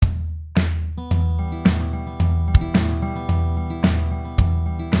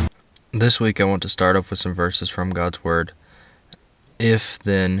This week I want to start off with some verses from God's Word. If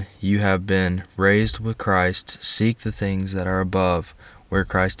then you have been raised with Christ, seek the things that are above, where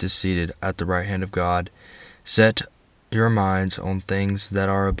Christ is seated at the right hand of God. Set your minds on things that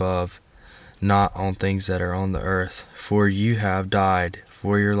are above, not on things that are on the earth. For you have died,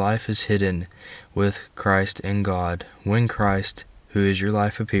 for your life is hidden with Christ in God. When Christ, who is your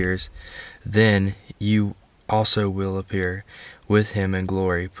life, appears, then you also will appear with him in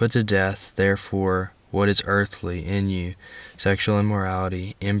glory. Put to death, therefore, what is earthly in you: sexual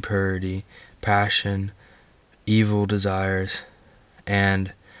immorality, impurity, passion, evil desires,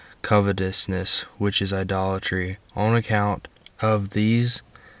 and covetousness, which is idolatry. On account of these,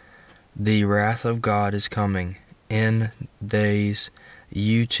 the wrath of God is coming. In days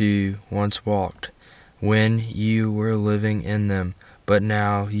you too once walked, when you were living in them, but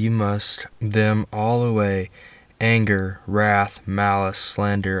now you must them all away: anger, wrath, malice,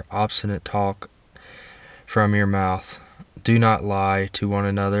 slander, obstinate talk from your mouth. Do not lie to one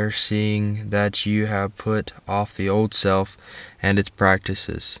another, seeing that you have put off the old self and its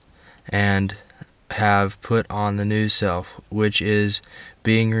practices, and have put on the new self, which is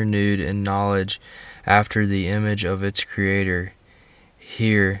being renewed in knowledge after the image of its Creator.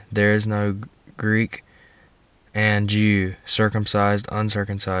 Here there is no Greek and Jew, circumcised,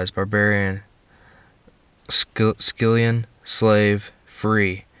 uncircumcised, barbarian, Scythian, slave,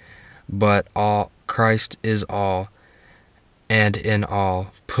 free, but all Christ is all, and in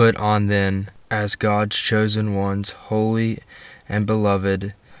all. Put on then, as God's chosen ones, holy and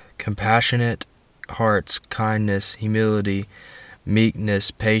beloved, compassionate hearts, kindness, humility,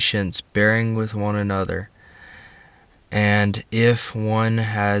 meekness, patience, bearing with one another. And if one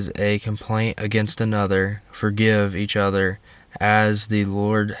has a complaint against another, forgive each other, as the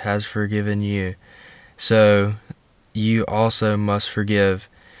Lord has forgiven you. So you also must forgive.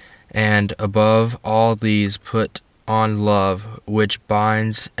 And above all these put on love, which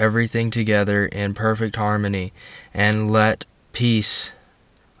binds everything together in perfect harmony. And let peace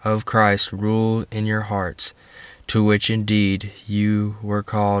of Christ rule in your hearts, to which indeed you were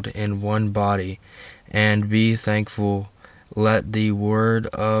called in one body, and be thankful. Let the word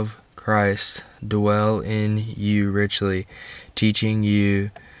of Christ dwell in you richly, teaching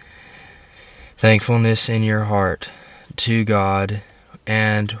you thankfulness in your heart to God.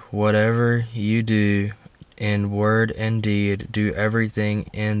 And whatever you do in word and deed, do everything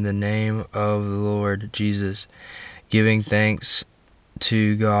in the name of the Lord Jesus, giving thanks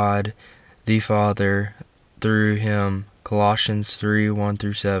to God the Father through him. Colossians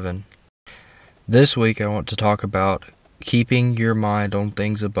 3:1-7. This week I want to talk about keeping your mind on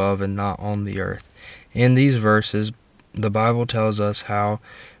things above and not on the earth. In these verses, the Bible tells us how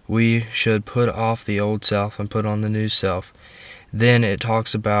we should put off the old self and put on the new self. Then it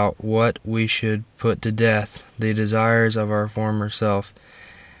talks about what we should put to death, the desires of our former self.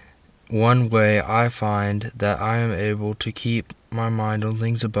 One way I find that I am able to keep my mind on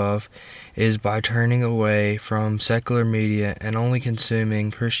things above is by turning away from secular media and only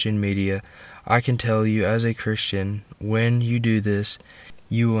consuming Christian media. I can tell you, as a Christian, when you do this,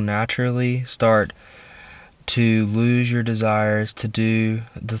 you will naturally start to lose your desires to do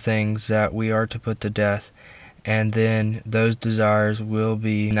the things that we are to put to death, and then those desires will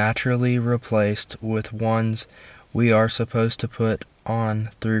be naturally replaced with ones we are supposed to put on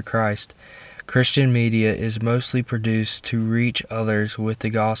through Christ. Christian media is mostly produced to reach others with the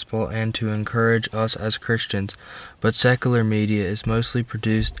gospel and to encourage us as Christians, but secular media is mostly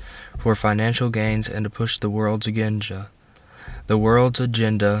produced for financial gains and to push the world's agenda. The world's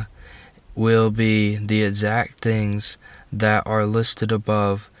agenda will be the exact things that are listed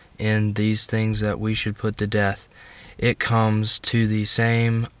above in these things that we should put to death. It comes to the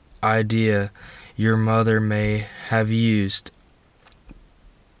same idea your mother may have used.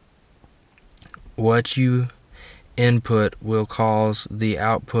 What you input will cause the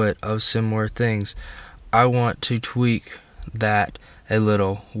output of similar things. I want to tweak that a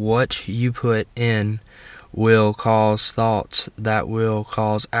little. What you put in will cause thoughts that will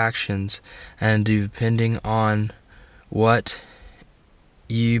cause actions, and depending on what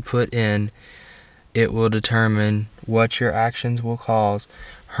you put in, it will determine what your actions will cause: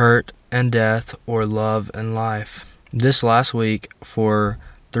 hurt and death, or love and life. This last week, for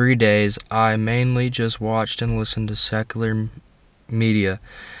 3 days, I mainly just watched and listened to secular media,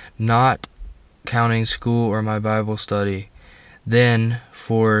 not counting school or my Bible study. Then,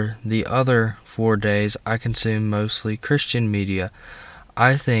 for the other 4 days, I consumed mostly Christian media.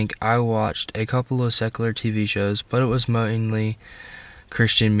 I think I watched a couple of secular TV shows, but it was mainly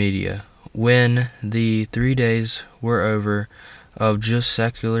Christian media. When the 3 days were over, of just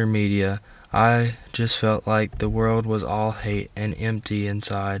secular media, I just felt like the world was all hate and empty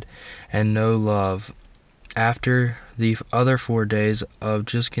inside and no love. After the other 4 days of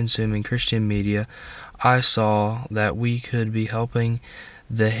just consuming Christian media, I saw that we could be helping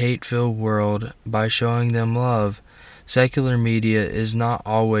the hate-filled world by showing them love. Secular media is not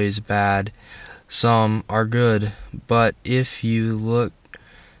always bad. Some are good, but if you look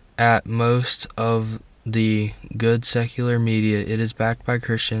at most of the good secular media, it is backed by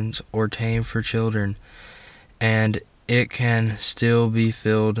Christians or tamed for children, and it can still be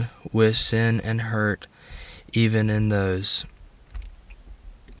filled with sin and hurt even in those.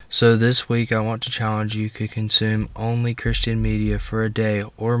 So this week I want to challenge you to consume only Christian media for a day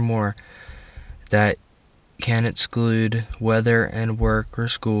or more that can exclude weather and work or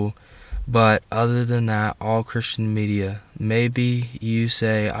school, but other than that, all Christian media. Maybe you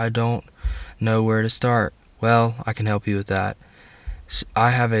say, I don't know where to start. Well, I can help you with that. I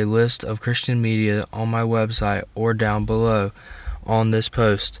have a list of Christian media on my website or down below on this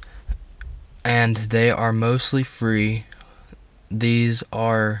post, and they are mostly free. These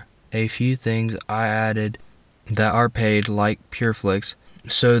are a few things I added that are paid, like PureFlix.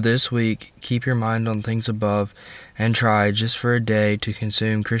 So this week, keep your mind on things above and try just for a day to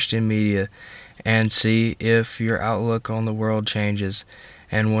consume Christian media and see if your outlook on the world changes.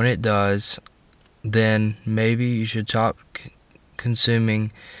 And when it does, then maybe you should stop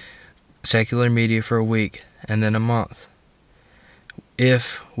consuming secular media for a week and then a month.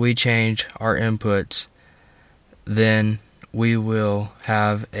 If we change our inputs, then we will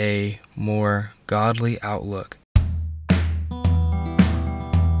have a more godly outlook.